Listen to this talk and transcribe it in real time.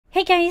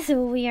Hey guys,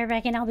 so we are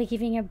back and I'll be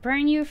giving a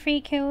brand new free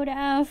code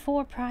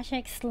for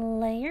Project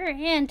Slayer.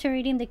 And to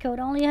redeem the code,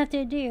 all you have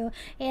to do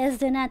is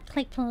do not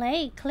click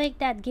play. Click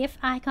that GIF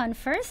icon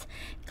first.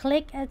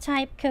 Click a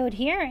type code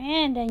here,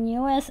 and the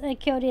newest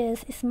code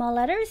is small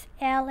letters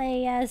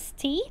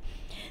LAST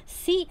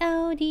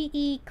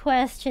CODE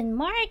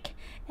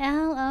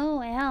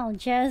LOL,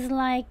 just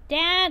like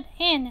that.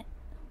 And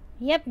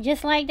yep,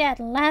 just like that.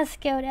 Last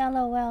code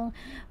LOL.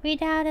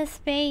 Without a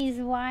space.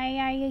 Why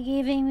are you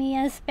giving me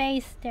a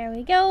space? There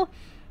we go.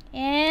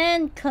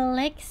 And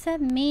click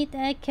submit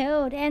a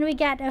code. And we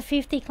got a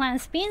 50 clan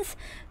spins,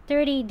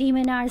 30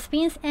 demonar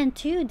spins, and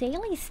 2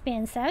 daily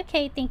spins.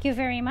 Okay, thank you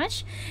very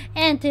much.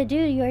 And to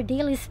do your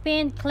daily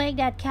spin, click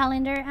that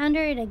calendar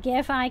under the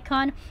GIF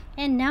icon.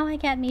 And now I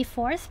got me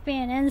 4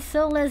 spin. And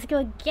so let's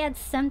go get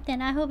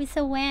something. I hope it's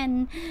a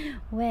win.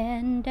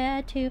 Win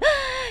the 2.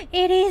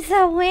 It is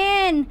a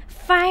win.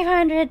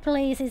 500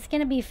 please. It's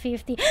gonna be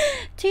 50.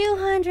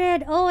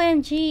 200.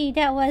 OMG,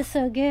 that was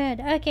so good.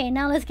 Okay,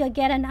 now let's go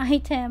get an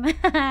item.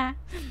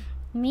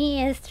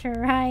 Me is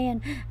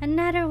trying.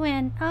 Another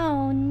win.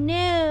 Oh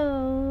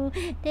no,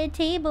 the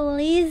table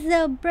is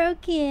so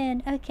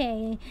broken.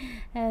 Okay,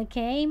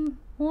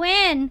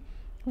 when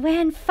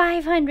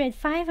 500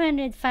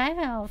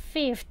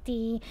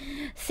 50.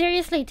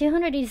 Seriously,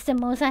 200 is the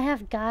most I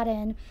have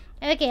gotten.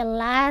 Okay,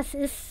 last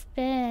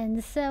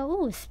spin. So,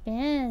 ooh,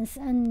 spins.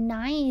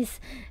 Nice.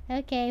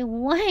 Okay,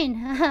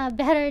 1.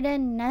 Better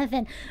than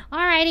nothing.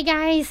 Alrighty,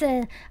 guys.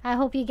 I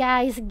hope you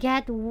guys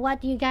get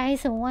what you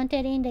guys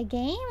wanted in the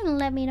game.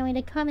 Let me know in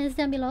the comments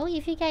down below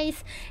if you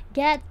guys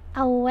get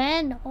a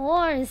win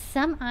or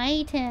some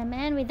item.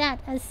 And with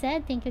that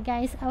said, thank you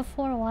guys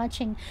for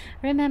watching.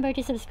 Remember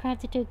to subscribe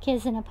to 2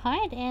 Kids in a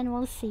Pod, and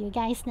we'll see you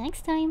guys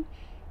next time.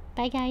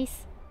 Bye,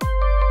 guys.